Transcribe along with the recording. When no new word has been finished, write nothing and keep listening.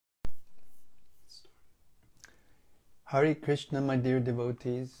Hare Krishna, my dear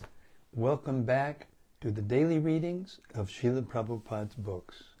devotees. Welcome back to the daily readings of Srila Prabhupada's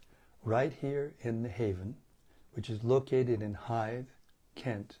books, right here in the Haven, which is located in Hythe,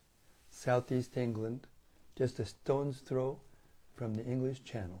 Kent, southeast England, just a stone's throw from the English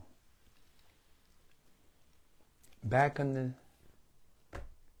Channel. Back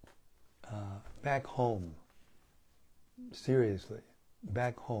home, seriously,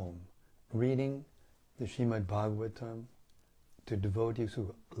 back home, reading the Srimad Bhagavatam to devotees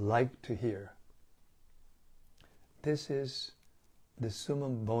who like to hear. This is the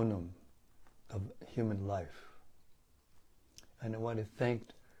summum bonum of human life. And I want to thank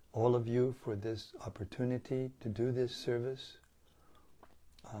all of you for this opportunity to do this service,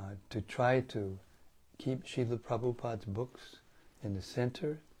 to try to keep Srila Prabhupada's books in the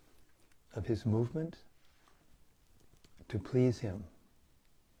center of his movement, to please him.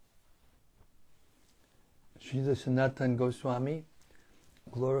 Srila Sanatana Goswami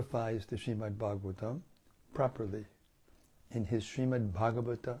glorifies the Srimad Bhagavatam properly in his Srimad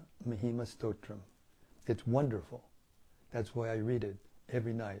Bhagavata Mahima Stotram. It's wonderful. That's why I read it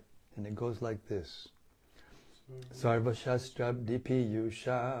every night. And it goes like this. Sarva Shastrabdi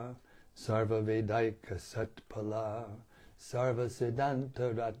Yusha Sarva Vedaika Satpala Sarva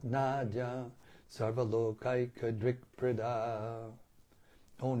Siddhanta Ratnadya Sarva Lokaika Drikprada.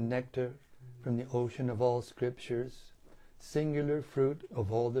 O nectar from the ocean of all scriptures, singular fruit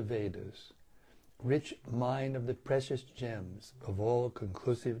of all the Vedas, rich mine of the precious gems of all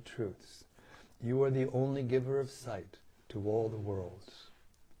conclusive truths, you are the only giver of sight to all the worlds.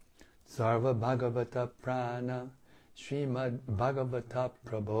 Sarva Bhagavata Prana, Srimad Bhagavata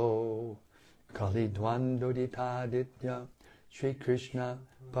Prabho, Kali Dvandoditaditya, Sri Krishna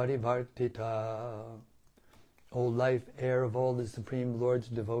Parivartita. O life air of all the Supreme Lord's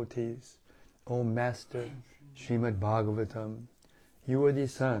devotees, O Master, Srimad Bhagavatam, you are the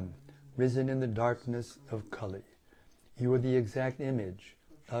sun, risen in the darkness of Kali. You are the exact image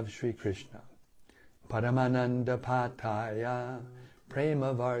of Sri Krishna. Paramananda Pataya,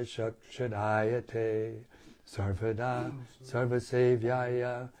 Prema Varshakshadayate, Sarvada,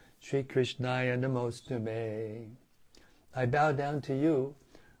 Sarvasevyaya, Sri Krishnaya Namostume. I bow down to you,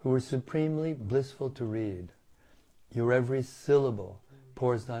 who are supremely blissful to read. Your every syllable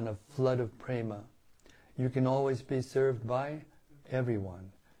pours down a flood of prema. You can always be served by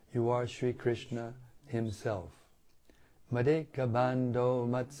everyone. You are Sri Krishna himself. Madeka Bando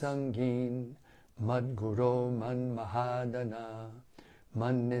Matsangin, Madguru Man Mahadana,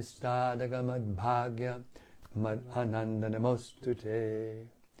 Man Nistadaga Mad Bhagya, Mad Ananda Namostute.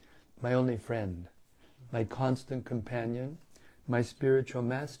 My only friend, my constant companion, my spiritual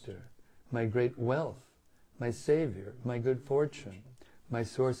master, my great wealth, my savior, my good fortune, my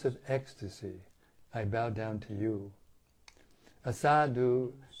source of ecstasy, I bow down to you.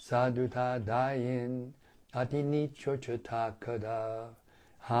 Asadu, saduta dayin, atini chochata kada,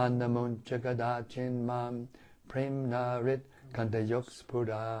 hanamuncha kadachin mam, premnarit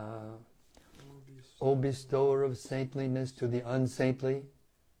kantayokspura. O bestower of saintliness to the unsaintly,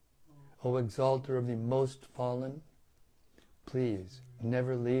 O exalter of the most fallen, please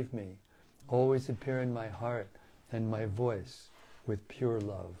never leave me. Always appear in my heart and my voice with pure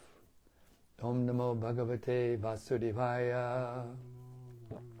love. Om Namo Bhagavate Vasudevaya.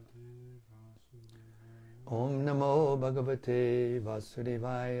 Om Namo Bhagavate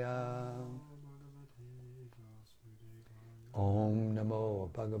Vasudevaya. Om Namo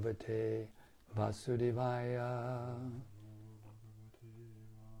Bhagavate Vasudevaya.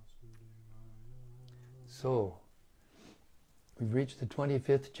 So, we've reached the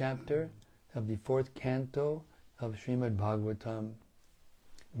 25th chapter of the 4th canto of Srimad Bhagavatam.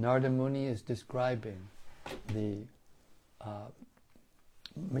 Narada Muni is describing the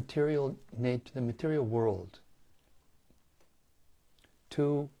material nature, the material world,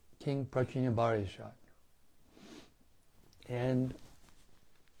 to King Prachinabarhishat. And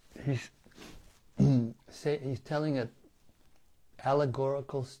he's telling an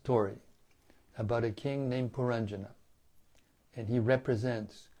allegorical story about a king named Puranjana. And he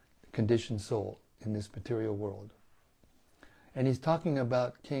represents the conditioned soul in this material world. And he's talking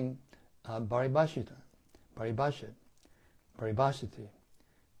about King Paribhashiti.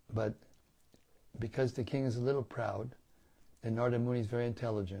 But because the king is a little proud, and Narada Muni is very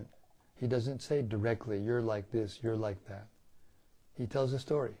intelligent, he doesn't say directly, you're like this, you're like that. He tells a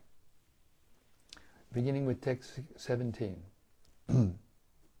story. Beginning with text 17.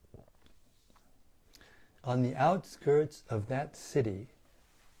 On the outskirts of that city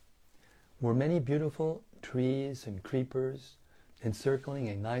were many beautiful trees and creepers encircling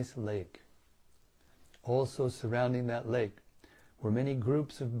a nice lake. Also surrounding that lake were many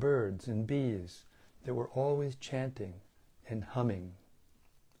groups of birds and bees that were always chanting and humming.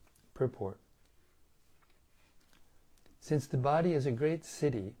 Purport. Since the body is a great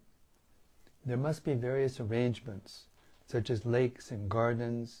city, there must be various arrangements, such as lakes and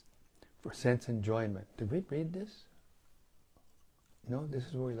gardens, for sense enjoyment. Did we read this? No, this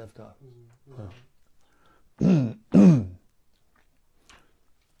is where we left off. Oh.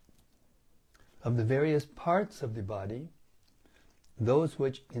 Of the various parts of the body, those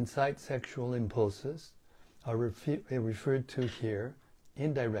which incite sexual impulses are referred to here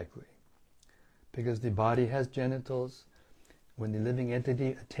indirectly, because the body has genitals. When the living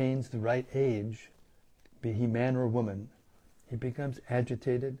entity attains the right age, be he man or woman, he becomes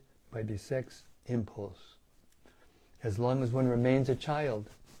agitated by the sex impulse. As long as one remains a child,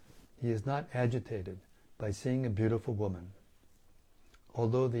 he is not agitated by seeing a beautiful woman.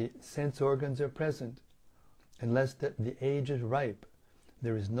 Although the sense organs are present, unless the age is ripe,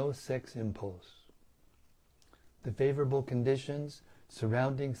 there is no sex impulse. The favorable conditions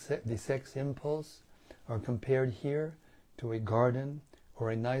surrounding the sex impulse are compared here to a garden or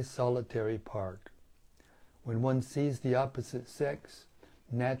a nice solitary park. When one sees the opposite sex,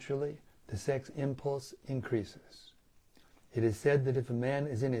 naturally the sex impulse increases. It is said that if a man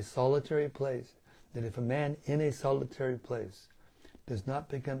in a solitary place does not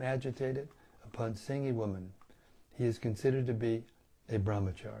become agitated upon seeing a woman, he is considered to be a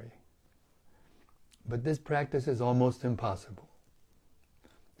brahmachari. But this practice is almost impossible.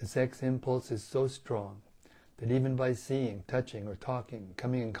 The sex impulse is so strong that even by seeing, touching, or talking,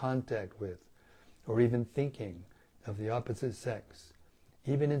 coming in contact with, or even thinking of the opposite sex,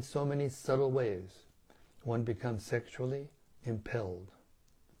 even in so many subtle ways, one becomes sexually impelled.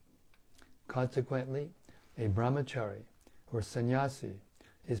 Consequently, a brahmachari or sannyasi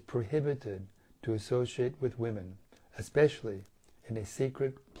is prohibited to associate with women, especially in a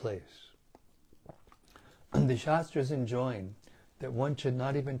secret place. The Shastras enjoin that one should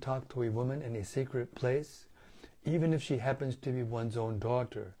not even talk to a woman in a secret place, even if she happens to be one's own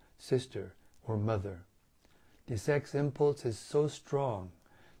daughter, sister, or mother. The sex impulse is so strong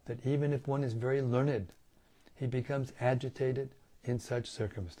that even if one is very learned, he becomes agitated in such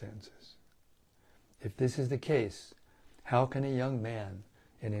circumstances. If this is the case, how can a young man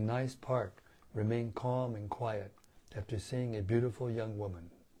in a nice park remain calm and quiet after seeing a beautiful young woman?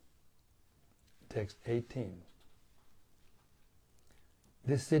 Text 18.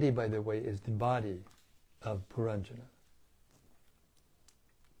 This city, by the way, is the body of Puranjana.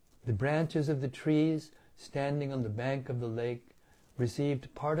 The branches of the trees standing on the bank of the lake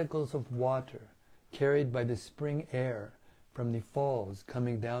received particles of water carried by the spring air from the falls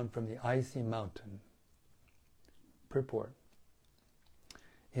coming down from the icy mountain. Purport.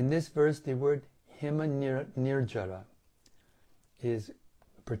 In this verse, the word Hima Nirjara is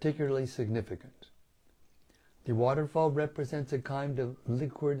particularly significant. The waterfall represents a kind of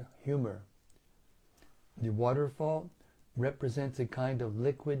liquid humor. The waterfall represents a kind of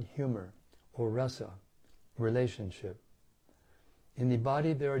liquid humor, or rasa, relationship. In the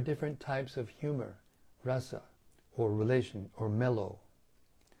body there are different types of humor, rasa, or relation, or mellow.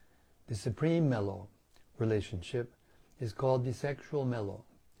 The supreme mellow relationship is called the sexual mellow,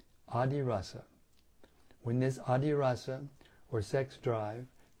 adi rasa. When this adi rasa, or sex drive,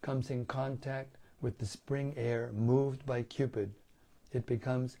 comes in contact with the spring air moved by Cupid, it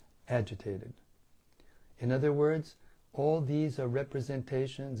becomes agitated. In other words, all these are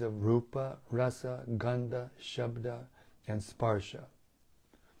representations of rupa, rasa, gandha, shabda, and sparsha.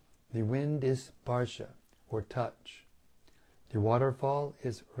 The wind is sparsha, or touch. The waterfall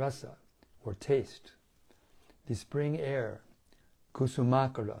is rasa, or taste. The spring air,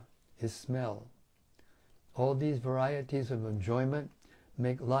 kusumakara, is smell. All these varieties of enjoyment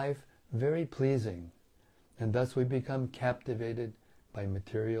make life very pleasing, and thus we become captivated by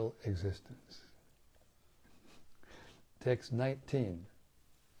material existence. Text 19.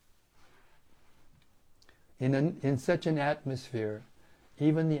 In such an atmosphere,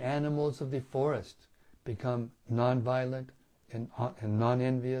 even the animals of the forest become non-violent and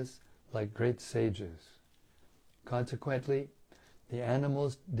non-envious like great sages. Consequently, the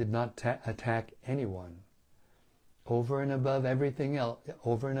animals did not attack anyone. Over and above everything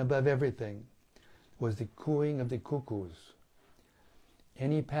was the cooing of the cuckoos.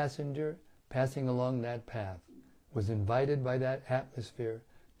 Any passenger passing along that path was invited by that atmosphere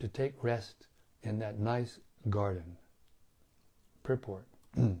to take rest in that nice garden. Purport.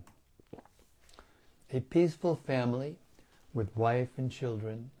 A peaceful family with wife and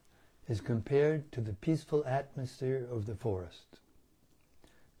children is compared to the peaceful atmosphere of the forest.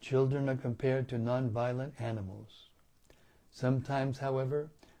 children are compared to non-violent animals. Sometimes, however,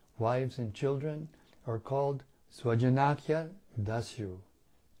 wives and children are called Swajanakya Dasyu,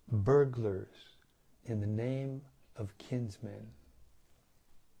 burglars in the name of kinsmen.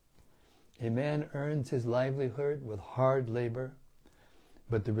 A man earns his livelihood with hard labor,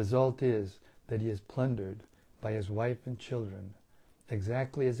 but the result is that he is plundered by his wife and children,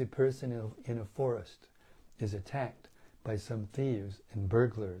 exactly as a person in a forest is attacked by some thieves and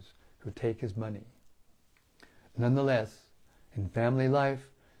burglars who take his money. Nonetheless, in family life,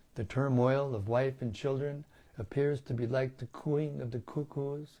 the turmoil of wife and children appears to be like the cooing of the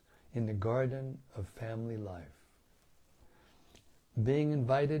cuckoos in the garden of family life. Being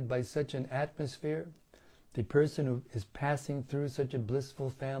invited by such an atmosphere, the person who is passing through such a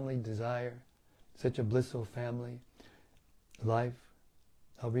blissful family desire, such a blissful family life,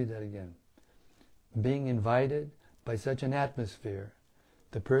 I'll read that again. Being invited by such an atmosphere,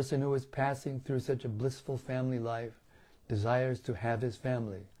 the person who is passing through such a blissful family life desires to have his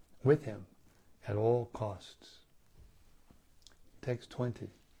family with him at all costs. Text 20.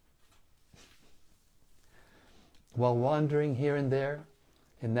 While wandering here and there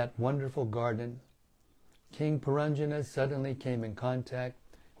in that wonderful garden, King Puranjana suddenly came in contact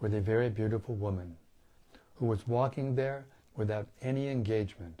with a very beautiful woman who was walking there without any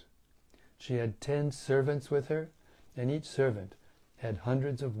engagement. She had 10 servants with her, and each servant had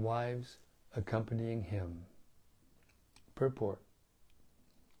hundreds of wives accompanying him. Purport.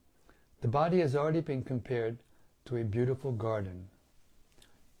 The body has already been compared to a beautiful garden.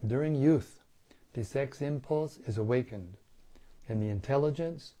 During youth, the sex impulse is awakened, and the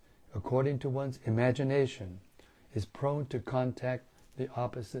intelligence, according to one's imagination, is prone to contact the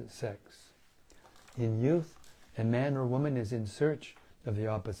opposite sex. In youth, a man or woman is in search of the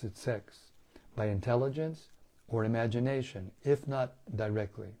opposite sex by intelligence or imagination, if not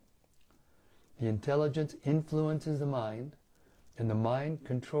directly. The intelligence influences the mind, and the mind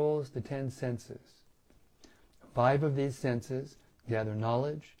controls the 10 senses. 5 of these senses gather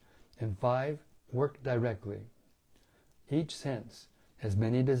knowledge, and 5 work directly. Each sense has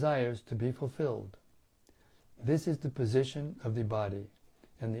many desires to be fulfilled. This is the position of the body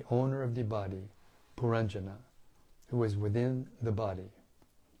and the owner of the body, Puranjana, who is within the body.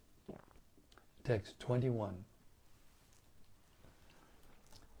 Text 21.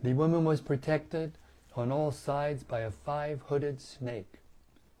 The woman was protected on all sides by a 5-hooded snake.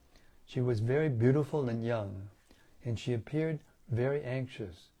 She was very beautiful and young, and she appeared very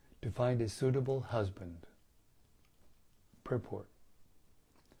anxious to find a suitable husband. Purport.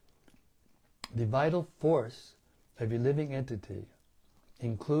 The vital force of a living entity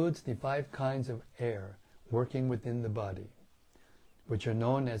includes the 5 kinds of air working within the body, which are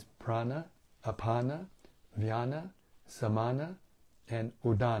known as prana, apana, vyana, samana, and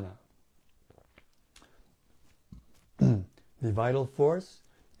udana. The vital force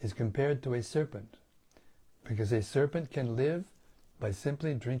is compared to a serpent, because a serpent can live by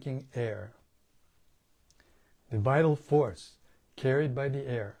simply drinking air. The vital force carried by the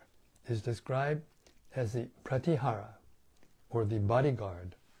air is described as the pratihara, or the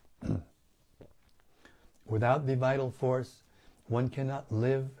bodyguard. Without the vital force, one cannot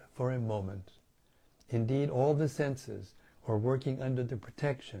live for a moment. Indeed, all the senses are working under the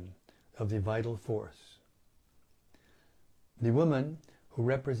protection of the vital force. The woman, who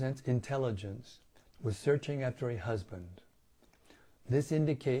represents intelligence, was searching after a husband. This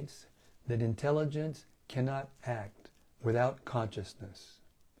indicates that intelligence cannot act without consciousness.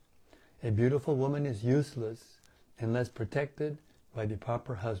 A beautiful woman is useless unless protected by the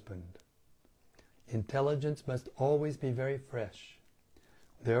proper husband. Intelligence must always be very fresh.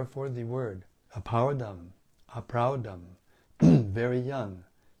 Therefore the word aparadam, apraudam, very young,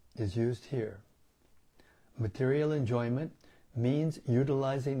 is used here. Material enjoyment means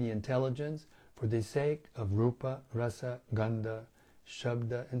utilizing the intelligence for the sake of rupa, rasa, gandha,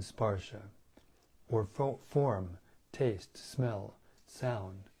 shabda, and sparsha, or form, taste, smell,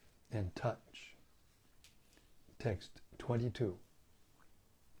 sound, and touch. Text 22.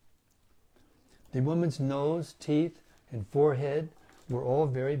 The woman's nose, teeth, and forehead were all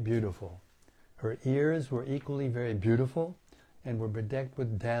very beautiful. Her ears were equally very beautiful and were bedecked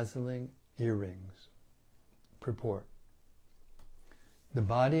with dazzling earrings. Purport. The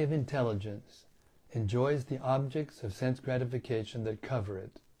body of intelligence enjoys the objects of sense gratification that cover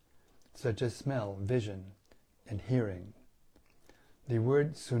it, such as smell, vision, and hearing. The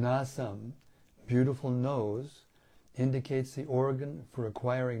word sunasam, beautiful nose, indicates the organ for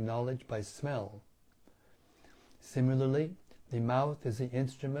acquiring knowledge by smell. Similarly, the mouth is the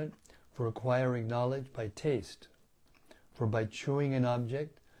instrument for acquiring knowledge by taste, for by chewing an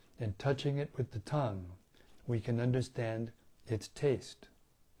object, and touching it with the tongue, we can understand its taste.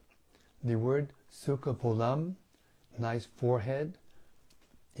 The word sukhapolam, nice forehead,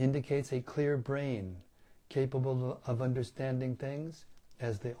 indicates a clear brain capable of understanding things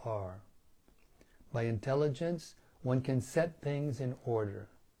as they are. By intelligence, one can set things in order.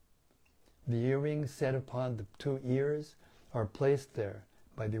 The earrings set upon the 2 ears are placed there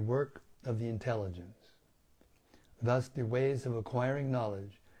by the work of the intelligence. Thus, the ways of acquiring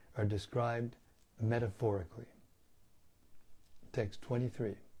knowledge are described metaphorically. Text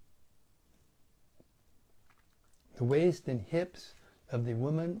 23. The waist and hips of the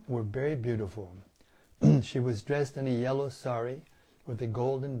woman were very beautiful. She was dressed in a yellow sari with a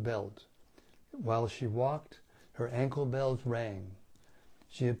golden belt. While she walked, her ankle bells rang.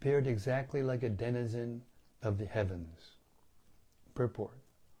 She appeared exactly like a denizen of the heavens. Purport.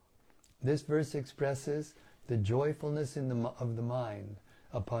 This verse expresses the joyfulness of the mind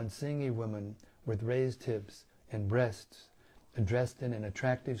upon seeing a woman with raised hips and breasts, dressed in an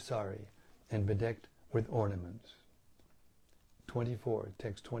attractive sari and bedecked with ornaments. 24,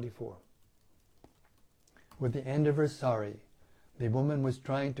 text 24. With the end of her sari, the woman was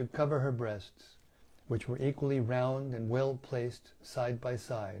trying to cover her breasts, which were equally round and well placed side by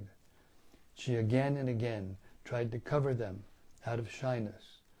side. She again and again tried to cover them out of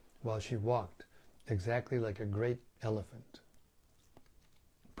shyness, while she walked exactly like a great elephant.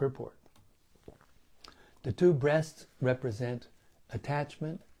 Purport. The 2 breasts represent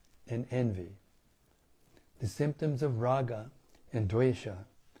attachment and envy. The symptoms of raga and dvesha,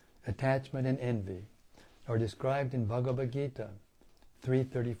 attachment and envy, are described in Bhagavad Gita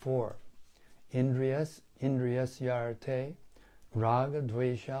 3:34. Indriyas yarte raga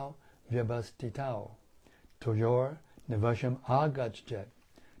dveshau vyabhastitau toyor nivasham agachjet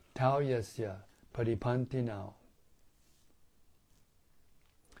tauyasya paripantinau.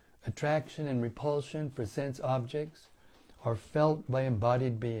 Attraction and repulsion for sense objects are felt by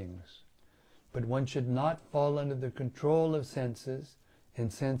embodied beings, but one should not fall under the control of senses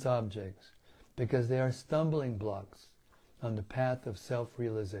and sense objects because they are stumbling blocks on the path of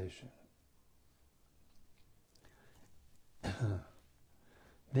self-realization.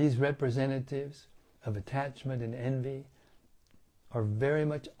 These representatives of attachment and envy are very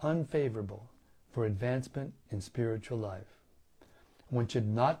much unfavorable for advancement in spiritual life. One should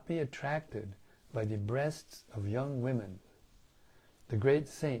not be attracted by the breasts of young women. The great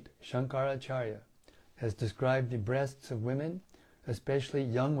saint Shankaracharya has described the breasts of women, especially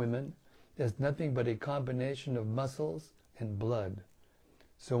young women, as nothing but a combination of muscles and blood.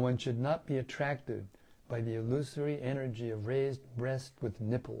 So one should not be attracted by the illusory energy of raised breast with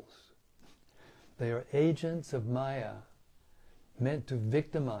nipples. They are agents of Maya, meant to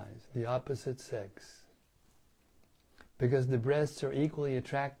victimize the opposite sex. Because the breasts are equally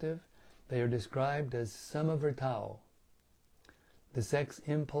attractive, they are described as samavartau. The sex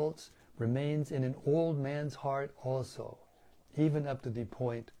impulse remains in an old man's heart also, even up to the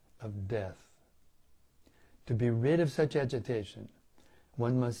point of death. To be rid of such agitation,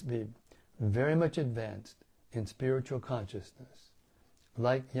 one must be very much advanced in spiritual consciousness,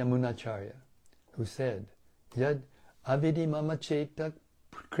 like Yamunacharya, who said, Yad avidi mama chetak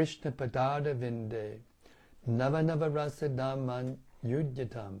Krishna padartha vinde navanava rasa dhamman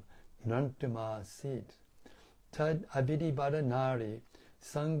yudyatam nantuma sit tad avidi bada nari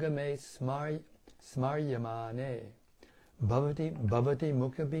sangame smaryamane bhavati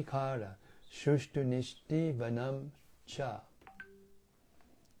mukha bhikara shushtu nishti vanam cha.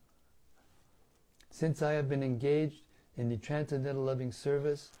 Since I have been engaged in the transcendental loving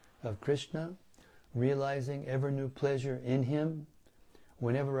service of Krishna, realizing ever new pleasure in him,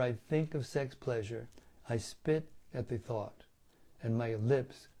 whenever I think of sex pleasure, I spit at the thought, and my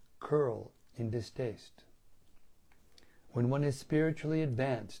lips curl in distaste. When one is spiritually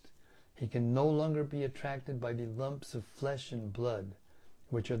advanced, he can no longer be attracted by the lumps of flesh and blood,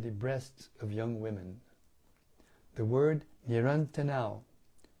 which are the breasts of young women. The word nirantarau,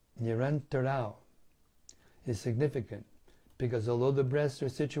 is significant because although the breasts are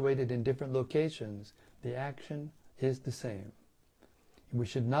situated in different locations, the action is the same. We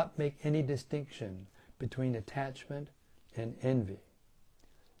should not make any distinction between attachment and envy.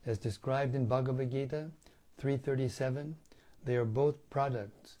 As described in Bhagavad Gita 3:37, they are both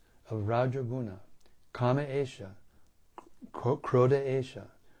products of Rajoguna, Kama Esha, Krodha Esha,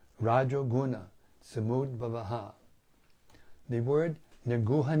 Rajoguna, Samudbhavaha. The word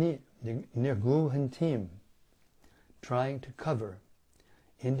nirguhantim, trying to cover,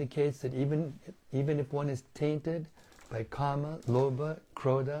 indicates that even if one is tainted by Kama, Lobha,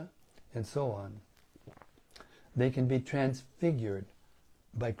 Krodha, and so on, they can be transfigured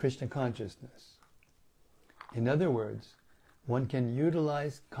by Krishna consciousness. In other words, one can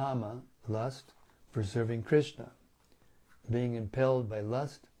utilize kama, lust, for serving Krishna. Being impelled by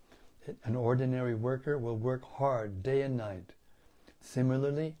lust, an ordinary worker will work hard day and night.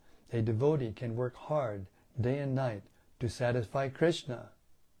 Similarly, a devotee can work hard day and night to satisfy Krishna.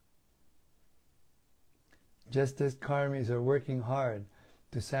 Just as karmis are working hard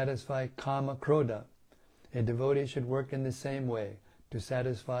to satisfy kama krodha, a devotee should work in the same way to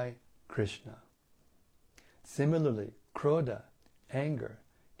satisfy Krishna. Similarly, krodha, anger,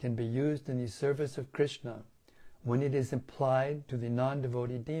 can be used in the service of Krishna when it is applied to the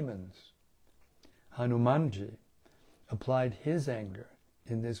non-devotee demons. Hanumanji applied his anger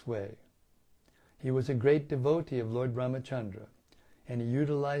in this way. He was a great devotee of Lord Ramachandra, and he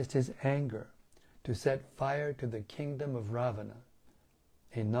utilized his anger to set fire to the kingdom of Ravana,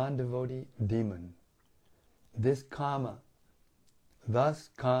 a non-devotee demon. Thus kama,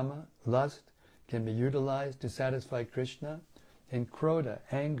 lust, can be utilized to satisfy Krishna, and krodha,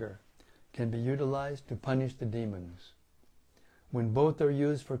 anger, can be utilized to punish the demons. When both are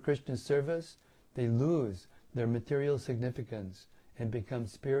used for Krishna's service, they lose their material significance and become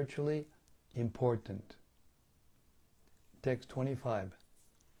spiritually important. Text 25.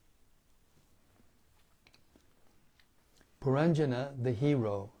 Puranjana, the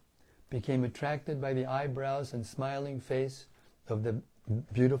hero, became attracted by the eyebrows and smiling face of the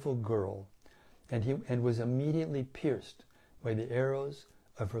beautiful girl, and was immediately pierced by the arrows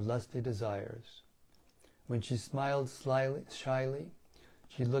of her lusty desires. When she smiled shyly,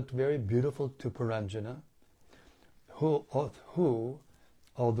 she looked very beautiful to Puranjana, who,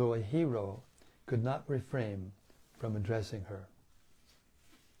 although a hero, could not refrain from addressing her.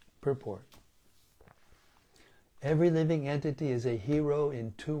 Purport. Every living entity is a hero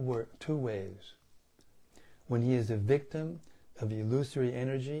in two ways. When he is a victim of the illusory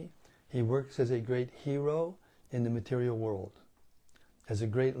energy, he works as a great hero in the material world. As a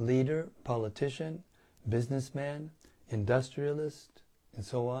great leader, politician, businessman, industrialist, and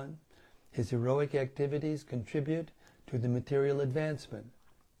so on, his heroic activities contribute to the material advancement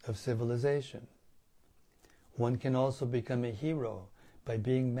of civilization. One can also become a hero by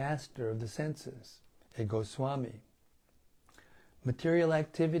being master of the senses, a Goswami. Material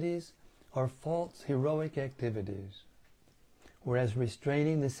activities are false heroic activities, whereas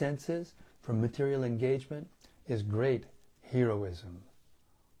restraining the senses from material engagement is great heroism.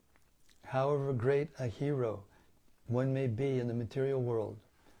 However great a hero one may be in the material world,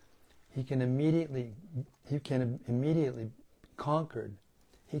 he can be immediately conquered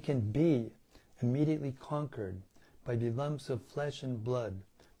by the lumps of flesh and blood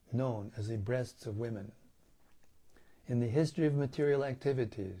known as the breasts of women. In the history of material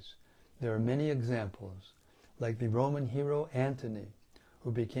activities, there are many examples, like the Roman hero Antony,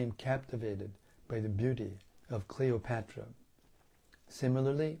 who became captivated by the beauty of Cleopatra.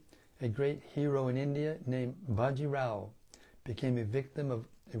 Similarly, a great hero in India named Bajirao became a victim of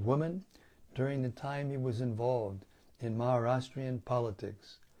a woman during the time he was involved in Maharashtrian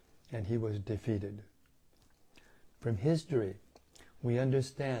politics, and he was defeated. From history, we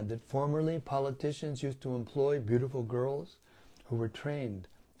understand that formerly politicians used to employ beautiful girls who were trained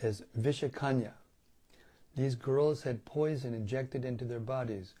as Vishakanya. These girls had poison injected into their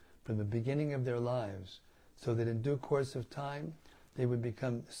bodies from the beginning of their lives, so that in due course of time they would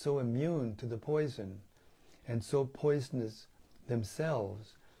become so immune to the poison and so poisonous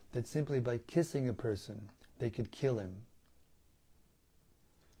themselves that simply by kissing a person they could kill him.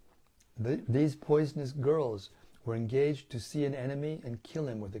 These poisonous girls were engaged to see an enemy and kill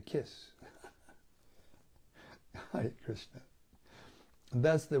him with a kiss. Hare Krishna.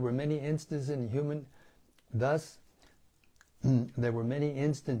 Thus there were many instances in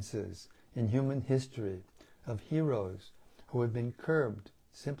human history of heroes who had been curbed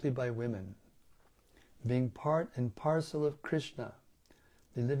simply by women. Being part and parcel of Krishna,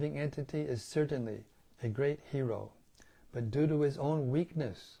 the living entity is certainly a great hero, but due to his own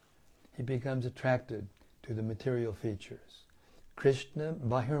weakness, he becomes attracted to the material features. Krishna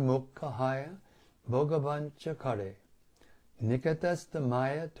bahirmukha haya bhogavancha kare nikatasta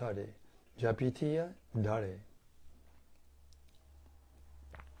maya tare japitiya dare.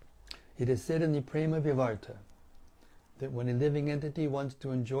 It is said in the Prema Vivarta that when a living entity wants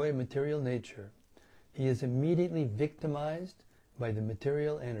to enjoy material nature, he is immediately victimized by the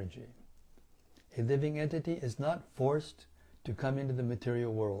material energy. A living entity is not forced to come into the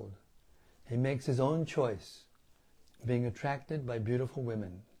material world. He makes his own choice, being attracted by beautiful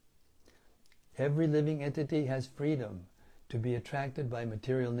women. Every living entity has freedom to be attracted by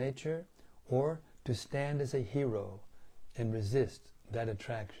material nature or to stand as a hero and resist that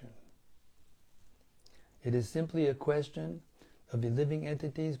attraction. It is simply a question of the living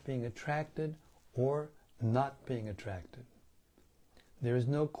entities being attracted or not being attracted. There is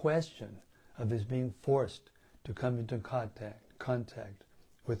no question of his being forced to come into contact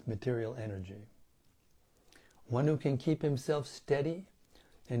with material energy. One who can keep himself steady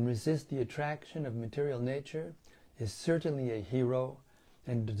and resist the attraction of material nature is certainly a hero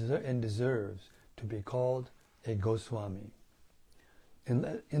and deserves to be called a Goswami.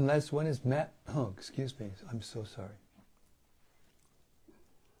 Unless one is excuse me, I'm so sorry.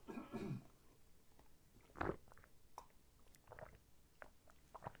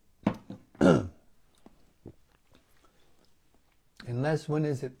 Unless one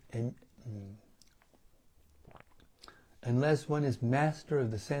is master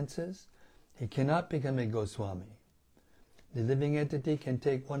of the senses, he cannot become a Goswami. The living entity can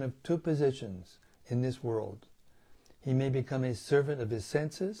take one of two positions in this world. He may become a servant of his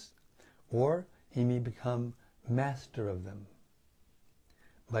senses, or he may become master of them.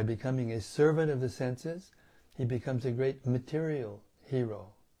 By becoming a servant of the senses, he becomes a great material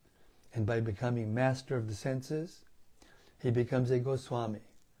hero. And by becoming master of the senses, he becomes a Goswami,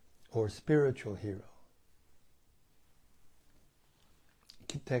 or spiritual hero.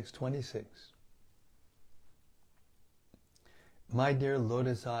 Text 26. My dear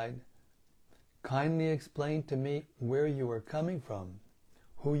lotus-eyed, kindly explain to me where you are coming from,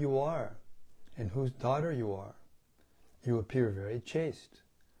 who you are, and whose daughter you are. You appear very chaste.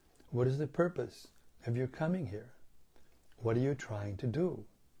 What is the purpose of your coming here? What are you trying to do?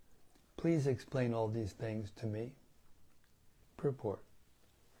 Please explain all these things to me. Purport.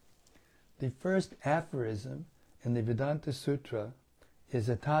 The first aphorism in the Vedanta Sutra is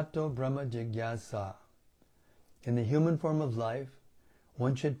Atato Brahma Jigyasa. In the human form of life,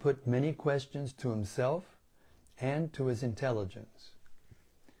 one should put many questions to himself and to his intelligence.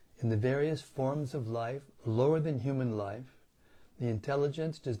 In the various forms of life lower than human life, the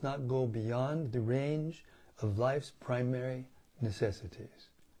intelligence does not go beyond the range of life's primary necessities,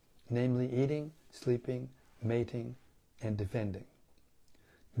 namely eating, sleeping, mating, and defending.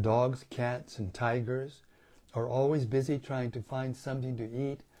 Dogs, cats, and tigers are always busy trying to find something to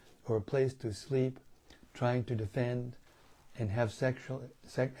eat or a place to sleep, trying to defend and have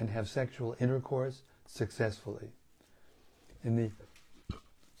sexual intercourse successfully. In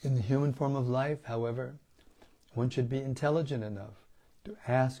the human form of life, however, one should be intelligent enough to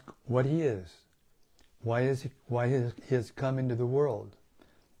ask what he is, why he has come into the world,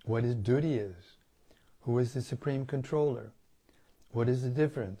 what his duty is, who is the supreme controller, what is the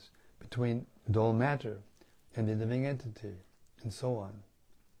difference between dull matter and the living entity, and so on.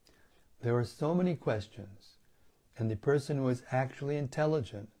 There are so many questions, and the person who is actually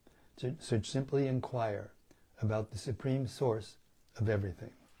intelligent should simply inquire about the supreme source of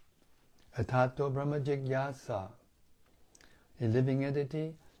everything. Atato Brahma Jigyasa. A living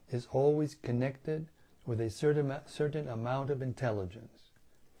entity is always connected with a certain amount of intelligence.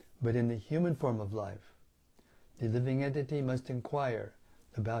 But in the human form of life, the living entity must inquire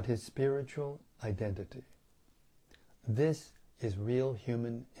about his spiritual identity. This is real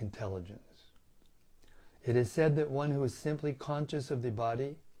human intelligence. It is said that one who is simply conscious of the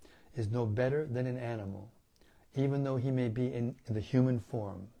body is no better than an animal, even though he may be in the human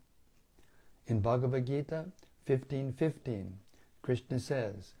form. In Bhagavad Gita 15:15, Krishna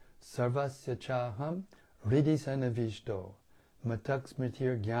says, Sarvasya chaham hridi sanavishto matak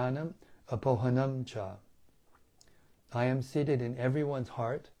smritir jnanam apohanam cha. I am seated in everyone's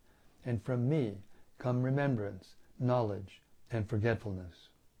heart, and from me come remembrance, knowledge, and forgetfulness.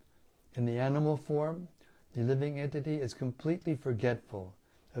 In the animal form, the living entity is completely forgetful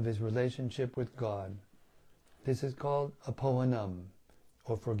of his relationship with God. This is called apohanam,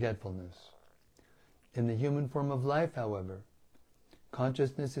 or forgetfulness. In the human form of life, however,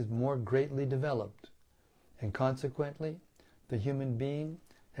 consciousness is more greatly developed, and consequently, the human being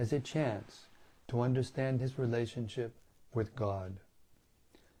has a chance to understand his relationship with God.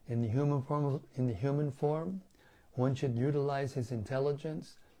 In the human form, one should utilize his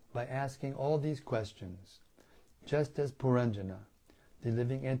intelligence by asking all these questions, just as Puranjana, the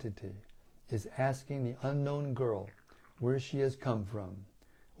living entity, is asking the unknown girl where she has come from,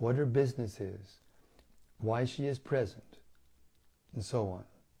 what her business is, why she is present, and so on.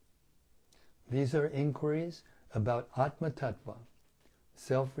 These are inquiries about Atma Tattva,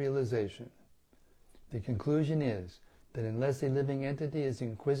 self-realization. The conclusion is that unless a living entity is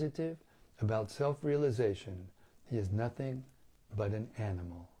inquisitive about self-realization, he is nothing but an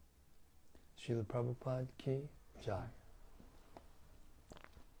animal. Srila Prabhupada Ki Jai.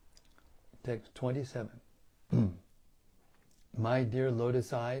 Text 27. my dear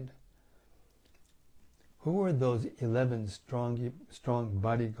lotus-eyed, who are those 11 strong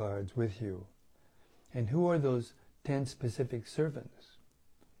bodyguards with you? And who are those 10 specific servants?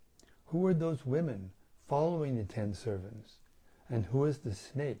 Who are those women following the 10 servants? And who is the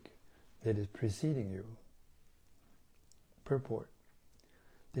snake that is preceding you? Purport.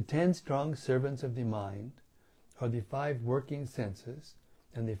 The 10 strong servants of the mind are the 5 working senses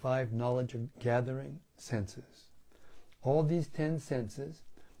and the 5 knowledge-gathering senses. All these 10 senses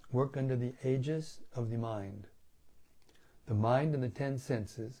work under the aegis of the mind. The mind and the 10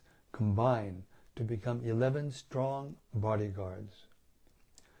 senses combine to become 11 strong bodyguards.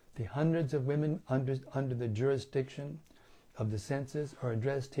 The hundreds of women under the jurisdiction of the senses are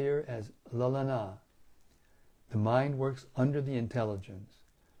addressed here as lalana. The mind works under the intelligence,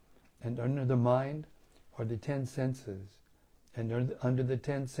 and under the mind are the 10 senses, and under the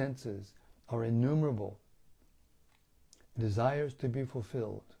 10 senses are innumerable desires to be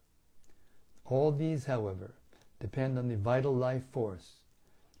fulfilled. All these, however, depend on the vital life force,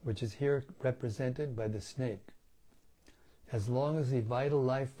 which is here represented by the snake. As long as the vital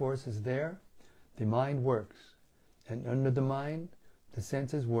life force is there, the mind works, and under the mind, the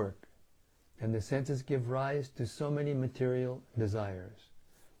senses work, and the senses give rise to so many material desires.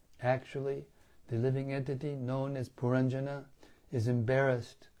 Actually, the living entity known as Puranjana is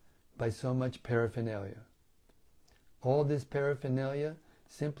embarrassed by so much paraphernalia. All this paraphernalia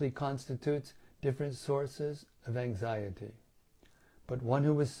simply constitutes different sources of anxiety. But one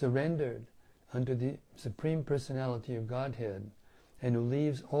who is surrendered unto the Supreme Personality of Godhead and who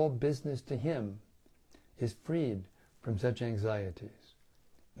leaves all business to Him is freed from such anxieties.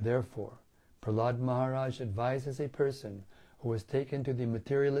 Therefore, Prahlad Maharaj advises a person who has taken to the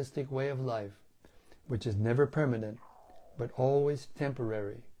materialistic way of life, which is never permanent, but always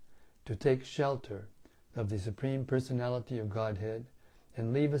temporary, to take shelter of the Supreme Personality of Godhead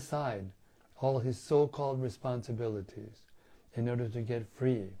and leave aside all his so-called responsibilities in order to get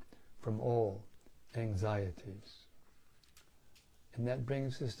free from all anxieties. And that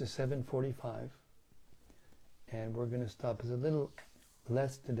brings us to 7:45, and we're going to stop. It's a little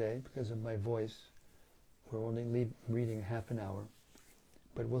less today because of my voice. We're only reading half an hour,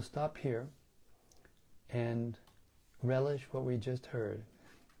 but we'll stop here and relish what we just heard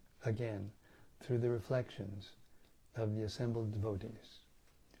again through the reflections of the assembled devotees.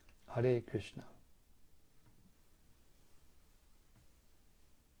 Hare Krishna.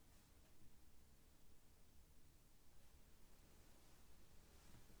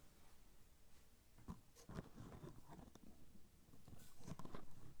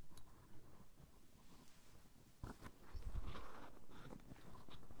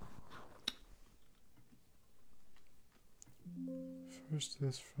 First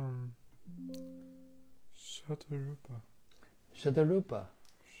is from Shatarupa. Shatarupa.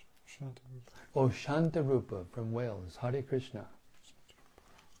 Shantarupa. Oh, Shantarupa from Wales. Hare Krishna.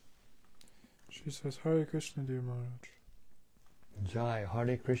 She says, Hare Krishna, dear Maharaj. Jai,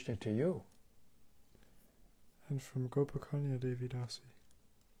 Hare Krishna to you. And from Gopakanya Devi Dasi.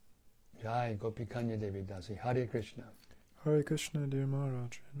 Jai, Gopikanya Devi Dasi. Hare Krishna. Hare Krishna, dear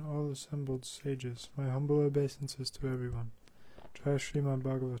Maharaj, and all assembled sages, my humble obeisances to everyone. Jai Srimad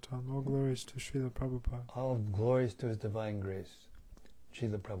Bhagavatam, all glories to Srila Prabhupada. All glories to His Divine Grace,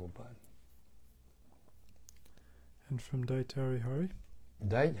 Srila Prabhupada. And from Daitari Hari.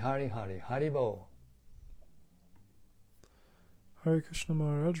 Dait Hari Hari, Haribo. Hare Krishna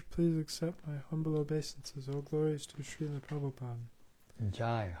Maharaj, please accept my humble obeisances, all glories to Srila Prabhupada.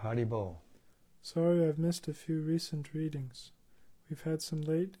 Jai, Haribo. Sorry I've missed a few recent readings. We've had some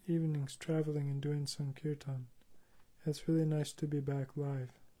late evenings traveling and doing some kirtan. It's really nice to be back live.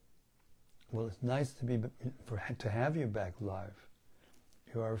 Well, it's nice to have you back live.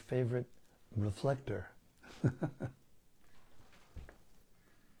 You're our favorite reflector.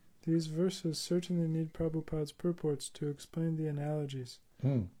 These verses certainly need Prabhupada's purports to explain the analogies,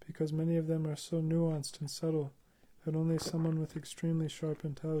 because many of them are so nuanced and subtle that only someone with extremely sharp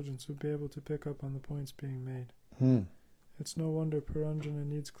intelligence would be able to pick up on the points being made. It's no wonder Puranjana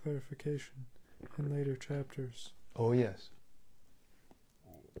needs clarification in later chapters. Oh, yes.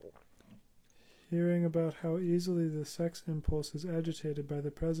 Hearing about how easily the sex impulse is agitated by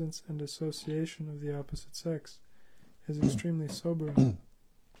the presence and association of the opposite sex is extremely sobering.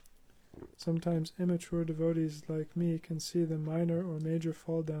 Sometimes immature devotees like me can see the minor or major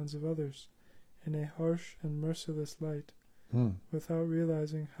fall-downs of others in a harsh and merciless light, without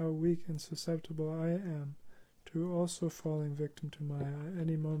realizing how weak and susceptible I am to also falling victim to Maya at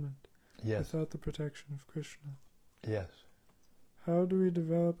any moment, without the protection of Krishna. Yes. How do we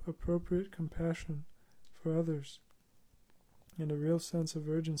develop appropriate compassion for others and a real sense of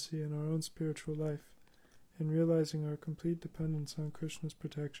urgency in our own spiritual life, in realizing our complete dependence on Krishna's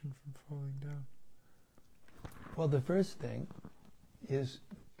protection from falling down? Well, the first thing is,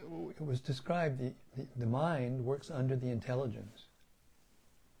 it was described, the mind works under the intelligence.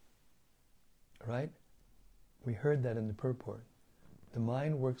 Right? We heard that in the purport. The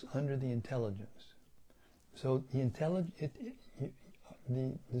mind works under the intelligence. So the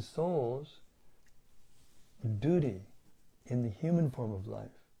soul's duty in the human form of life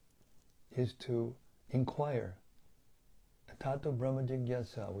is to inquire. Tato Brahma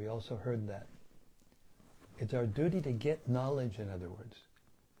Jigyasa, we also heard that. It's our duty to get knowledge, in other words.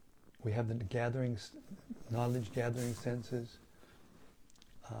 We have the knowledge-gathering senses.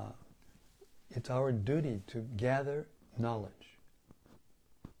 It's our duty to gather knowledge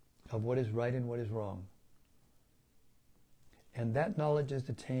of what is right and what is wrong. And that knowledge is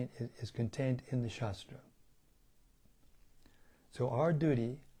contained in the Shastra. So our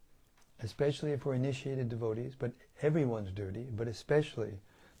duty, especially if we're initiated devotees, but everyone's duty, but especially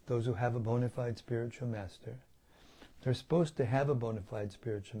those who have a bona fide spiritual master, they're supposed to have a bona fide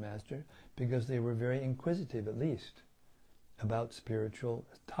spiritual master because they were very inquisitive, at least, about spiritual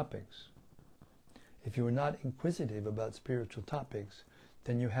topics. If you are not inquisitive about spiritual topics,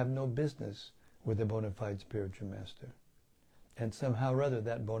 then you have no business with a bona fide spiritual master. And somehow or other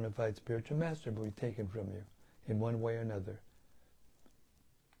that bona fide spiritual master will be taken from you in one way or another.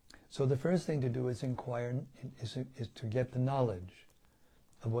 So the first thing to do is inquire, is to get the knowledge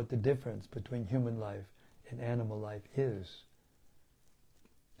of what the difference between human life and animal life is.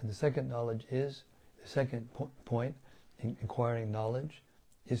 And the second point in inquiring knowledge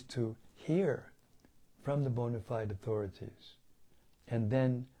is to hear from the bona fide authorities, and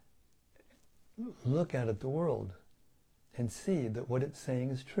then look out at the world and see that what it's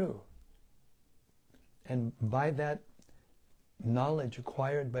saying is true. And by that knowledge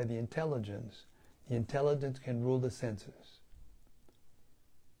acquired by the intelligence can rule the senses.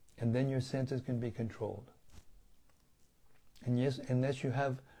 And then your senses can be controlled. And yes, unless you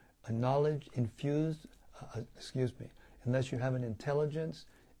have a knowledge infused, unless you have an intelligence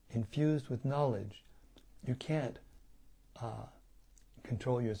infused with knowledge, you can't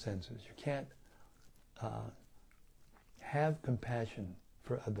control your senses. You can't have compassion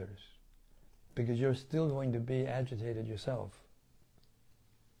for others because you're still going to be agitated yourself.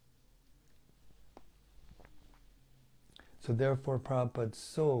 So therefore Prabhupada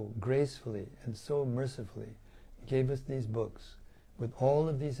so gracefully and so mercifully gave us these books with all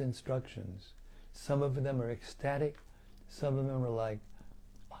of these instructions. Some of them are ecstatic, some of them are like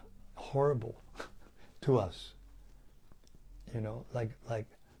horrible to us, like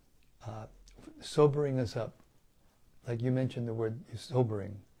sobering us up. Like you mentioned the word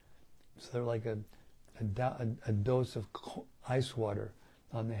sobering. So they're like a dose of ice water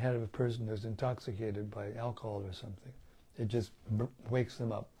on the head of a person who's intoxicated by alcohol or something. It just wakes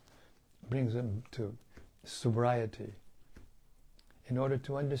them up, brings them to sobriety. In order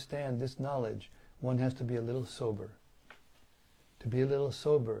to understand this knowledge, one has to be a little sober. To be a little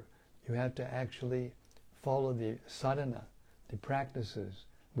sober, you have to actually follow the sadhana, the practices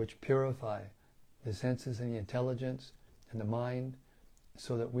which purify the senses and the intelligence and the mind,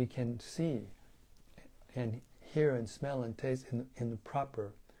 so that we can see and hear and smell and taste in the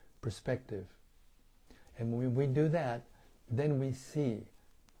proper perspective. And when we do that, then we see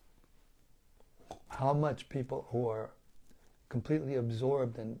how much people who are completely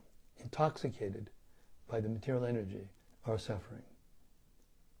absorbed and intoxicated by the material energy are suffering.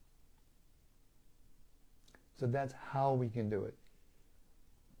 So that's how we can do it.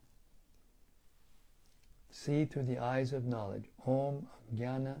 See through the eyes of knowledge. Om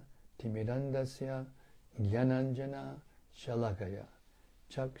Jnana Timirandasya Jnananjana Shalakaya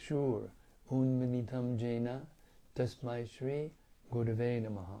Chakshur Unmilitam Jena Tasmai Shri Gurave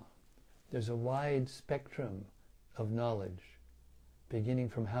Namaha. There's a wide spectrum of knowledge, beginning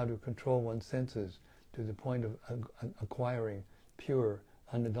from how to control one's senses to the point of acquiring pure,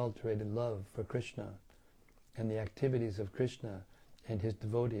 unadulterated love for Krishna and the activities of Krishna and his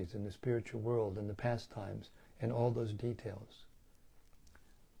devotees in the spiritual world and the pastimes and all those details.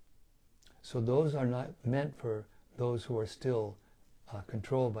 So those are not meant for those who are still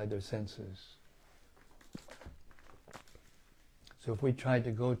controlled by their senses. So if we try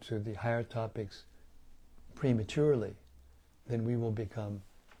to go to the higher topics prematurely, then we will become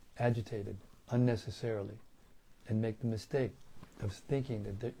agitated unnecessarily and make the mistake of thinking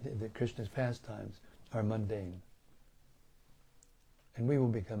that Krishna's pastimes are mundane. And we will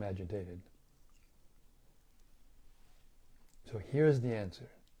become agitated. So here's the answer.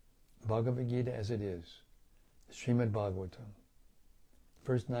 Bhagavad Gita as it is. Srimad Bhagavatam.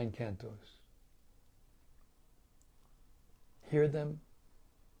 first 9 cantos. Hear them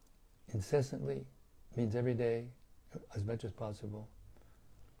incessantly, means every day, as much as possible.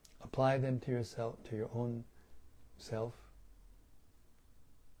 Apply them to yourself, to your own self.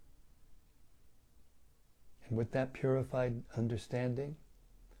 And with that purified understanding,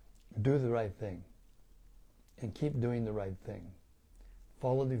 do the right thing. And keep doing the right thing.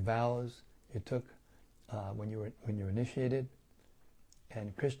 Follow the vows you took when you were initiated,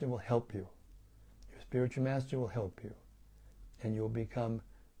 and Krishna will help you. Your spiritual master will help you. And you'll become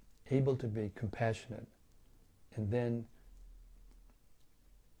able to be compassionate. And then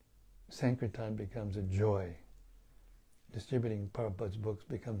Sankirtan becomes a joy. Distributing Prabhupada's books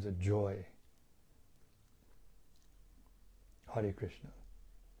becomes a joy. Hare Krishna.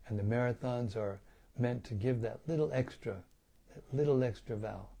 And the marathons are meant to give that little extra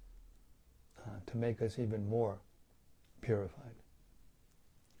vow to make us even more purified.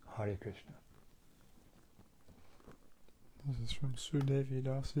 Hare Krishna. This is from Sudevi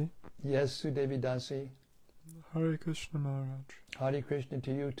Dasi. Yes, Sudevi Dasi. Hare Krishna Maharaj. Hare Krishna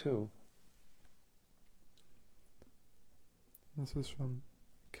to you too. This is from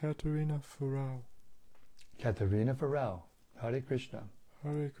Katerina Furau. Katerina Farao. Hare Krishna.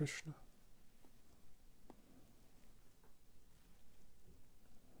 Hare Krishna.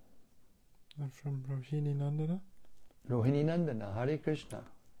 And from Rohini Nandana. Rohini Nandana. Hare Krishna.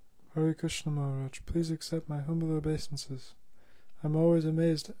 Hare Krishna Maharaj, please accept my humble obeisances. I'm always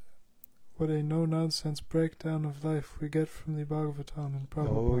amazed what a no-nonsense breakdown of life we get from the Bhagavatam and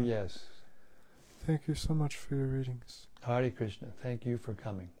Prabhupada. Oh yes. Thank you so much for your readings. Hare Krishna. Thank you for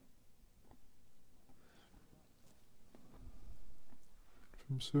coming.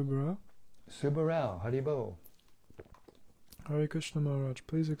 From Subara. Subarao. Haribo. Hare Krishna Maharaj,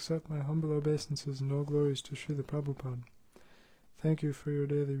 please accept my humble obeisances and all glories to Srila Prabhupada. Thank you for your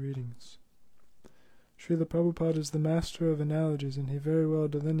daily readings. Srila Prabhupada is the master of analogies, and he very well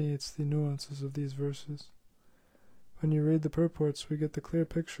delineates the nuances of these verses. When you read the purports, we get the clear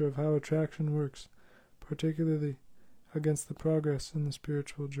picture of how attraction works, particularly against the progress in the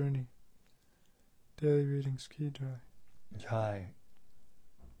spiritual journey. Daily readings, Ki Jai. Jai.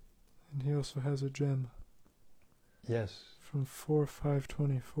 And he also has a gem. Yes. From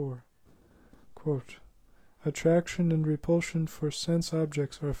 4.524. Quote, attraction and repulsion for sense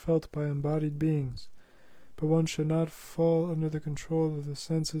objects are felt by embodied beings, but one should not fall under the control of the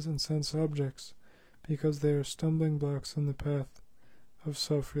senses and sense objects, because they are stumbling blocks on the path of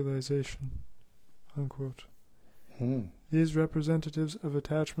self-realization. Unquote. These representatives of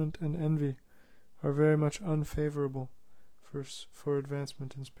attachment and envy are very much unfavorable for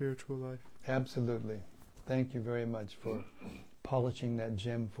advancement in spiritual life. Absolutely. Thank you very much for polishing that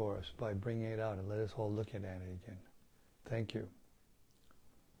gem for us by bringing it out and let us all look at it again. Thank you.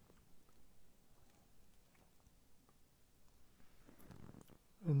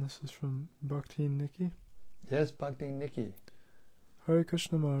 And this is from Bhakti Nikki. Yes, Bhakti Nikki. Hare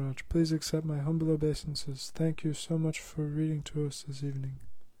Krishna Maharaj, please accept my humble obeisances. Thank you so much for reading to us this evening.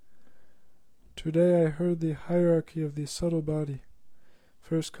 Today I heard the hierarchy of the subtle body.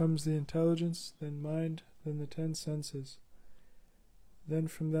 First comes the intelligence, then mind, then the 10 senses. Then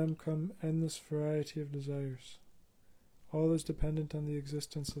from them come endless variety of desires. All is dependent on the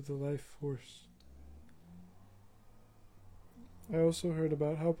existence of the life force. I also heard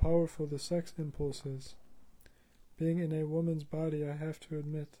about how powerful the sex impulse is. Being in a woman's body, I have to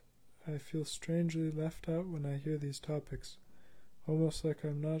admit, I feel strangely left out when I hear these topics, almost like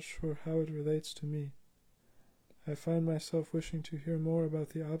I'm not sure how it relates to me. I find myself wishing to hear more about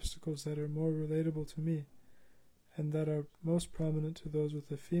the obstacles that are more relatable to me, and that are most prominent to those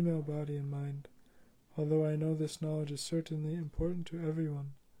with a female body and mind, although I know this knowledge is certainly important to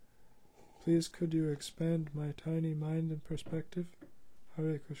everyone. Please could you expand my tiny mind and perspective?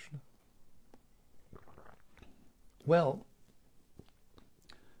 Hare Krishna. Well,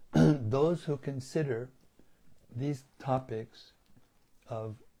 those who consider these topics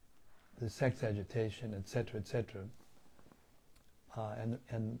of the sex agitation, etc.,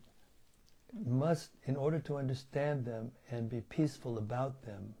 and must, in order to understand them and be peaceful about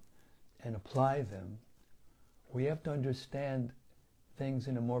them and apply them, we have to understand things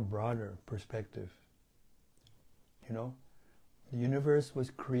in a more broader perspective. You know, the universe was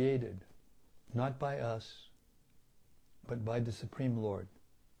created not by us, but by the Supreme Lord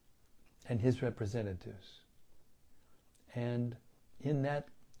and His representatives. And in that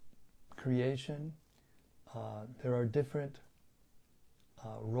creation, there are different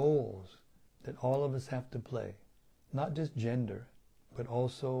roles that all of us have to play. Not just gender, but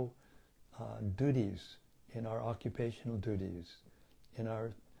also duties in our occupational duties, in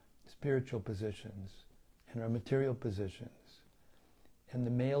our spiritual positions, in our material positions. And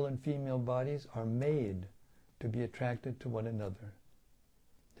the male and female bodies are made to be attracted to one another.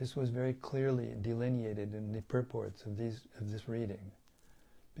 This was very clearly delineated in the purports of this reading.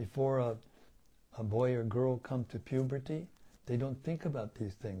 Before a boy or girl come to puberty, they don't think about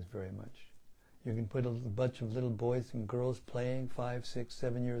these things very much. You can put a bunch of little boys and girls playing, 5, 6,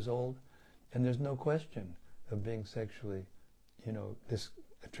 7 years old, and there's no question of being sexually,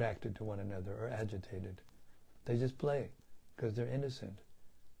 attracted to one another or agitated. They just play because they're innocent.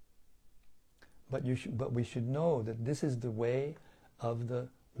 But we should know that this is the way of the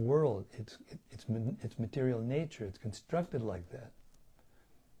world. It's material nature. It's constructed like that.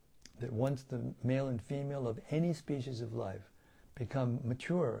 That once the male and female of any species of life become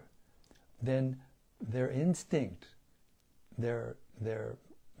mature, then their instinct, the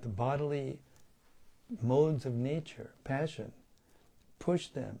bodily modes of nature, passion, push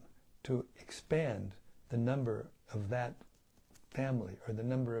them to expand the number of that family, or the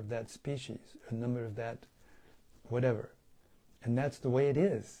number of that species, or the number of that whatever. And that's the way it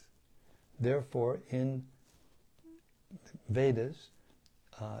is. Therefore, in Vedas,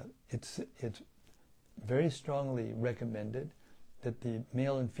 it's very strongly recommended that the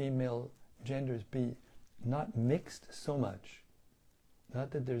male and female genders be not mixed so much.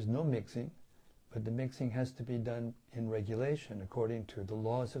 Not that there's no mixing, but the mixing has to be done in regulation according to the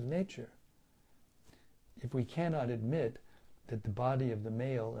laws of nature. If we cannot admit that the body of the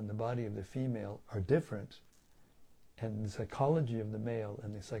male and the body of the female are different, and the psychology of the male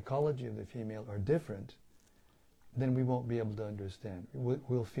and the psychology of the female are different, then we won't be able to understand.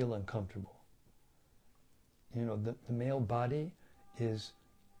 We'll feel uncomfortable. The male body is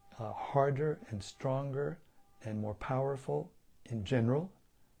harder and stronger and more powerful in general.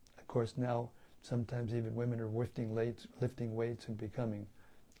 Of course, now sometimes even women are lifting weights and becoming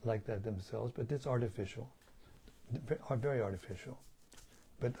like that themselves, but it's artificial, very artificial.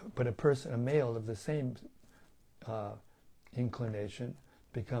 But a male of the same inclination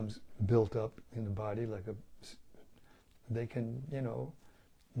becomes built up in the body they can,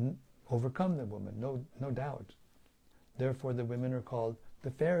 overcome the woman, no doubt. Therefore, the women are called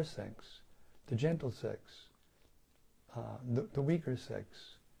the fair sex, the gentle sex, the weaker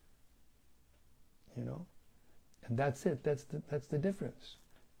sex. And that's it. That's the difference.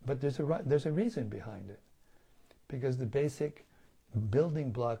 But there's a reason behind it, because the basic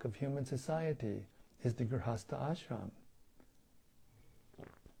building block of human society is the Grihastha ashram,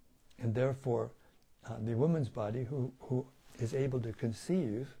 and therefore, the woman's body who is able to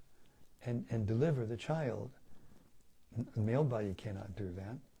conceive and deliver the child. The male body cannot do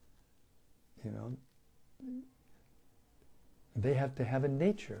that. They have to have a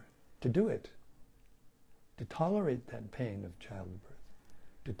nature to do it, to tolerate that pain of childbirth,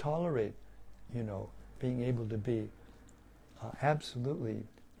 to tolerate, being able to be absolutely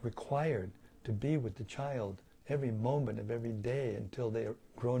required to be with the child every moment of every day until they are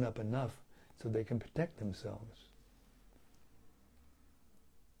grown up enough so they can protect themselves.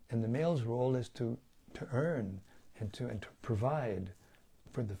 And the male's role is to earn and to provide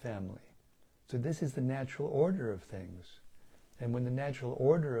for the family. So this is the natural order of things. And when the natural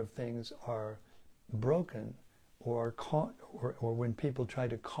order of things are broken, or when people try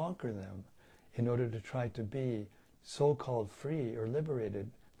to conquer them in order to try to be so-called free or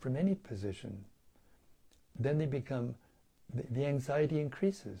liberated from any position, then they become, the anxiety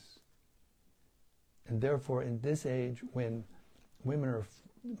increases. And therefore, in this age, when women are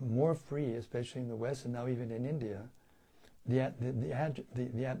more free, especially in the West and now even in India, the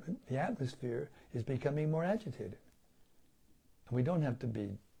atmosphere is becoming more agitated. And we don't have to be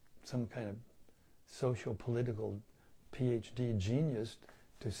some kind of social-political PhD genius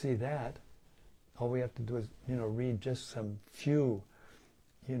to see that. All we have to do is, read just some few,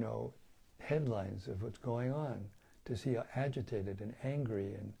 headlines of what's going on to see how agitated and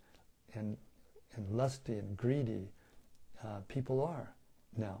angry and lusty and greedy people are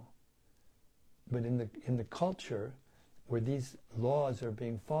now. But in the culture where these laws are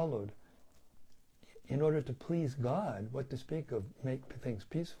being followed, in order to please God, what to speak of make things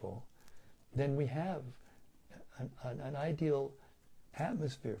peaceful, then we have an ideal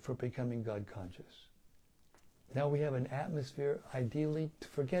atmosphere for becoming God conscious. Now we have an atmosphere ideally to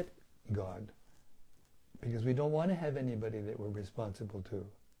forget God, because we don't want to have anybody that we're responsible to.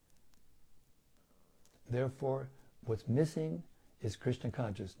 Therefore, what's missing is Krishna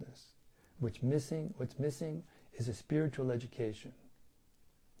consciousness. What's missing is a spiritual education.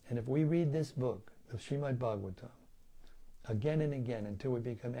 And if we read this book, the Srimad Bhagavatam, again and again until we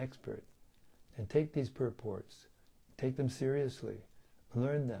become expert, and take these purports, take them seriously,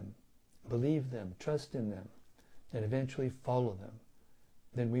 learn them, believe them, trust in them, and eventually follow them,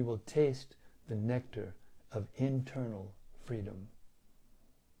 then we will taste the nectar of internal freedom.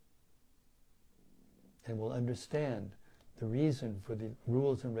 And will understand the reason for the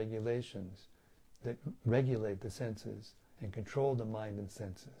rules and regulations that regulate the senses and control the mind and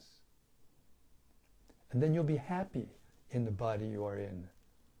senses. And then you'll be happy in the body you are in.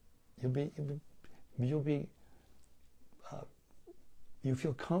 You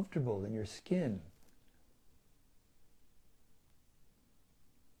feel comfortable in your skin.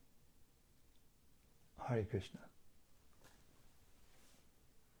 Hare Krishna.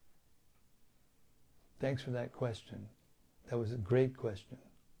 Thanks for that question. That was a great question.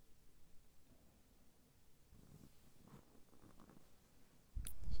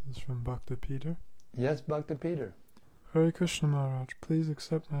 This is from Bhakta Peter. Yes, Bhakta Peter. Hare Krishna Maharaj, please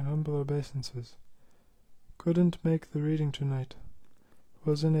accept my humble obeisances. Couldn't make the reading tonight.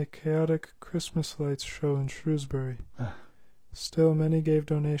 Was in a chaotic Christmas lights show in Shrewsbury. Still, many gave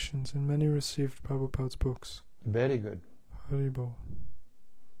donations and many received Prabhupada's books. Very good. Haribol.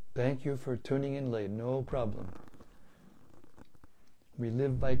 Thank you for tuning in late. No problem. We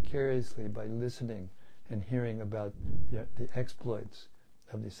live vicariously by listening and hearing about the exploits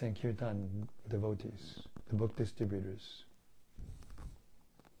of the Sankirtan devotees, the book distributors.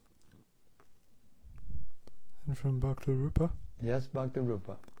 And from Bhakta Rupa. Yes, Bhakta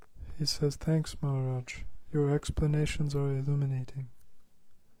Rupa. He says, thanks Maharaj. Your explanations are illuminating.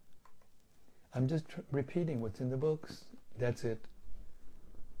 I'm just repeating what's in the books. That's it.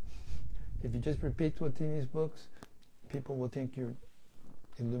 If you just repeat what's in these books, people will think you're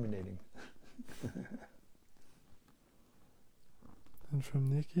illuminating. And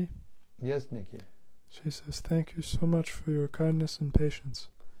from Nikki? Yes, Nikki. She says, thank you so much for your kindness and patience.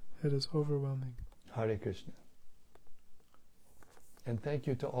 It is overwhelming. Hare Krishna. And thank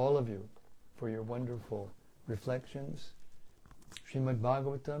you to all of you for your wonderful reflections. Srimad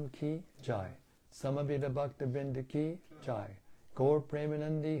Bhagavatam ki jai. Samavita Bhakta Vrinda ki jai. Gaur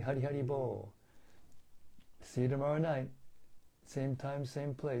Premanandi Hari Hari Bo. See you tomorrow night. Same time,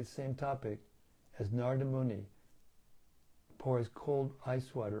 same place, same topic, as Narada Muni pours cold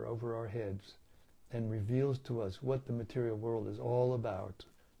ice water over our heads and reveals to us what the material world is all about.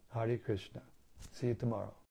 Hare Krishna. See you tomorrow.